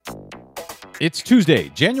It's Tuesday,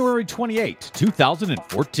 January 28,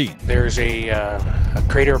 2014. There's a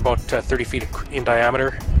crater about 30 feet in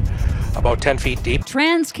diameter, about 10 feet deep.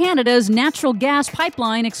 TransCanada's natural gas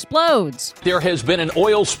pipeline explodes. There has been an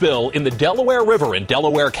oil spill in the Delaware River in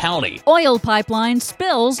Delaware County. Oil pipeline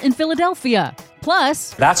spills in Philadelphia.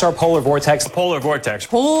 Plus, that's our polar vortex. Polar vortex.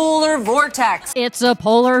 Polar vortex. It's a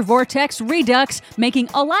polar vortex redux, making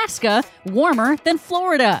Alaska warmer than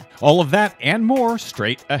Florida. All of that and more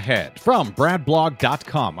straight ahead. From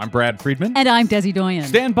BradBlog.com, I'm Brad Friedman. And I'm Desi Doyen.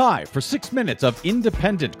 Stand by for 6 minutes of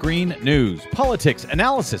independent green news, politics,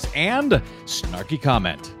 analysis, and snarky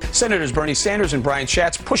comment. Senators Bernie Sanders and Brian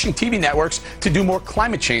Schatz pushing TV networks to do more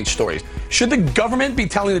climate change stories. Should the government be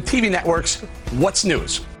telling the TV networks what's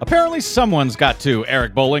news? Apparently someone's got to.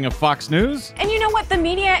 Eric Bolling of Fox News. And you know what? The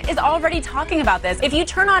media is already talking about this. If you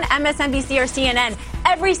turn on MSNBC or CNN,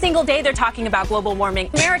 every single day they're talking about global warming.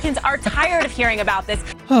 Americans are tired of hearing about this.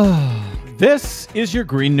 This is your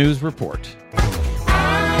Green News Report.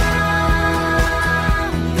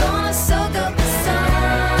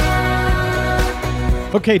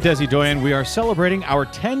 Okay, Desi Doyen, we are celebrating our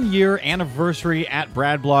 10-year anniversary at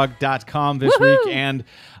BradBlog.com this week, and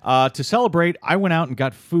to celebrate, I went out and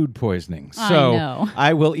got food poisoning. So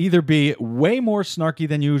I will either be way more snarky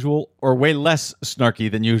than usual or way less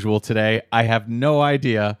snarky than usual today. I have no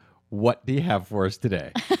idea. What do you have for us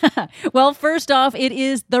today? Well, first off, it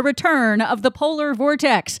is the return of the polar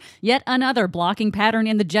vortex. Yet another blocking pattern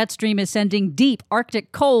in the jet stream is sending deep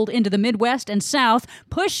Arctic cold into the Midwest and South,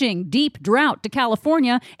 pushing deep drought to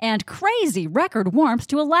California and crazy record warmth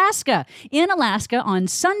to Alaska. In Alaska on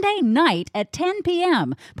Sunday night at 10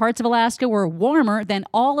 p.m., parts of Alaska were warmer than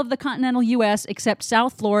all of the continental U.S. except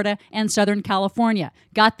South Florida and Southern California.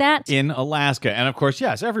 Got that? In Alaska. And of course,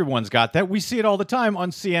 yes, everyone's got that. We see it all the time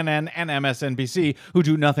on CNN and MSNBC, who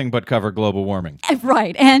do nothing but cover global warming.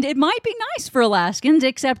 Right, and it might be nice for Alaskans,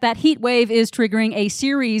 except that heat wave is triggering a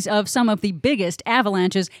series of some of the biggest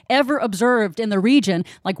avalanches ever observed in the region,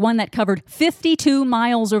 like one that covered 52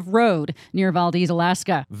 miles of road near Valdez,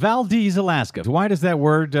 Alaska. Valdez, Alaska. Why does that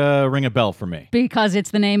word ring a bell for me? Because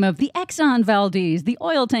it's the name of the Exxon Valdez, the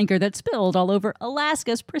oil tanker that spilled all over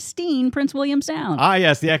Alaska's pristine Prince William Sound. Ah,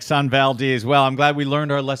 yes, the Exxon Valdez. Well, I'm glad we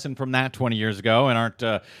learned our lesson from that 20 years ago and aren't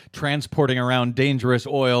transporting around dangerous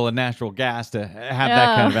oil and natural gas to have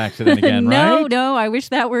that kind of accident again, right? No, I wish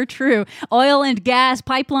that were true. Oil and gas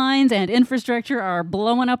pipelines and infrastructure are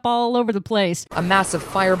blowing up all over the place. A massive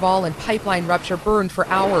fireball and pipeline rupture burned for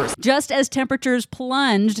hours. Just as temperatures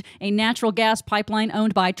plunged, a natural gas pipeline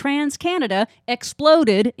owned by TransCanada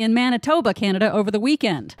exploded in Manitoba, Canada over the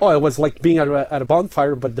weekend. Oh, it was like being at a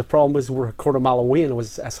bonfire, but the problem was we're a quarter mile away and it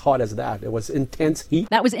was as hot as that. It was intense heat.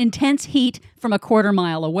 That was intense heat from a quarter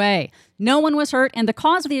mile away. No one was hurt, and the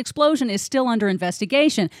cause of the explosion is still under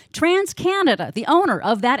investigation. TransCanada, the owner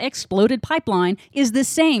of that exploded pipeline, is the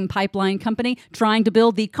same pipeline company trying to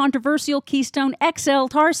build the controversial Keystone XL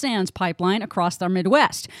tar sands pipeline across the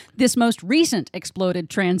Midwest. This most recent exploded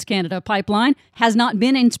TransCanada pipeline has not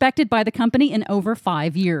been inspected by the company in over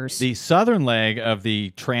 5 years. The southern leg of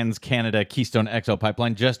the TransCanada Keystone XL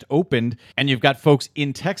pipeline just opened, and you've got folks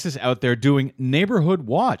in Texas out there doing neighborhood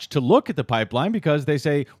watch to look at the pipeline because they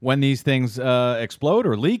say when these things explode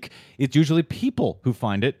or leak, it's usually people who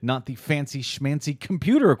find it, not the fancy schmancy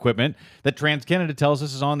computer equipment that TransCanada tells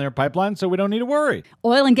us is on their pipeline, so we don't need to worry.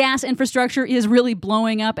 Oil and gas infrastructure is really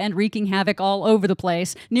blowing up and wreaking havoc all over the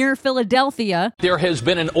place. Near Philadelphia, there has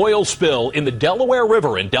been an oil spill in the Delaware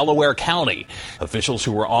River in Delaware County. Officials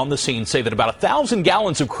who were on the scene say that about 1,000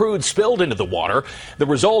 gallons of crude spilled into the water, the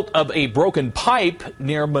result of a broken pipe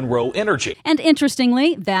near Monroe Energy. And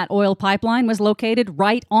interestingly, that oil pipeline was located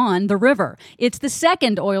right on the river. It's the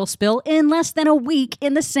second oil spill in less than a week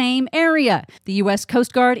in the same area. The U.S.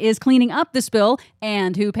 Coast Guard is cleaning up the spill,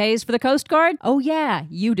 and who pays for the Coast Guard? Oh yeah,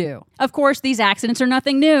 you do. Of course, these accidents are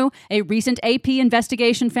nothing new. A recent AP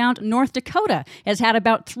investigation found North Dakota has had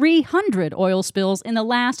about 300 oil spills in the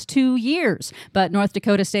last 2 years, but North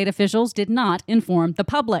Dakota state officials did not inform the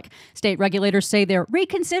public. State regulators say they're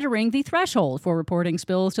reconsidering the threshold for reporting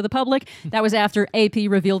spills to the public. That was after AP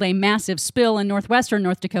revealed a massive spill in northwestern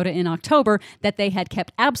North Dakota in October that they had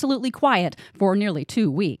kept absolutely quiet for nearly 2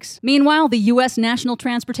 weeks. Meanwhile, the U.S. National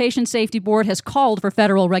Transportation Safety Board has called for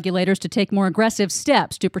federal regulators to take more aggressive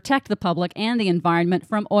steps to protect the public and the environment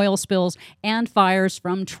from oil spills and fires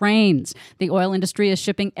from trains. The oil industry is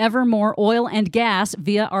shipping ever more oil and gas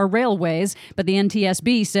via our railways, but the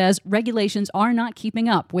NTSB says regulations are not keeping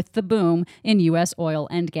up with the boom in U.S. oil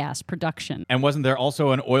and gas production. And wasn't there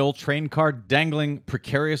also an oil train car dangling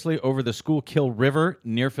precariously over the Schuylkill River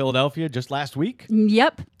near Philadelphia Philadelphia just last week.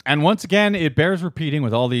 Yep. And once again, it bears repeating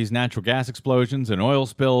with all these natural gas explosions and oil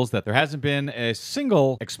spills that there hasn't been a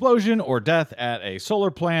single explosion or death at a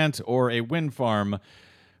solar plant or a wind farm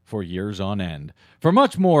for years on end. For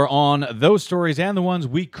much more on those stories and the ones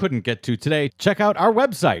we couldn't get to today, check out our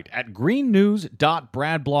website at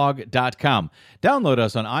greennews.bradblog.com. Download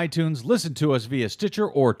us on iTunes, listen to us via Stitcher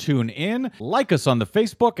or TuneIn, like us on the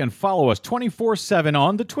Facebook, and follow us 24/7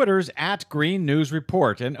 on the Twitters at Green News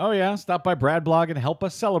Report. And oh yeah, stop by Bradblog and help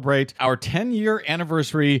us celebrate our 10-year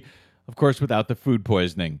anniversary, of course, without the food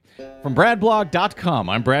poisoning. From bradblog.com,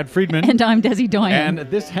 I'm Brad Friedman. And I'm Desi Doyen.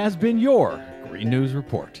 And this has been your Green News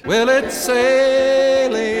Report. Well, it's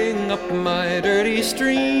sailing up my dirty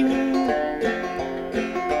stream.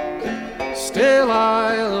 Still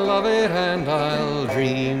I love it and I'll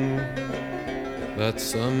dream that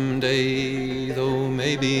someday, though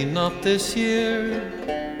maybe not this year,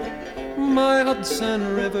 my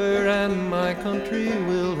Hudson River and my country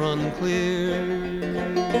will run clear.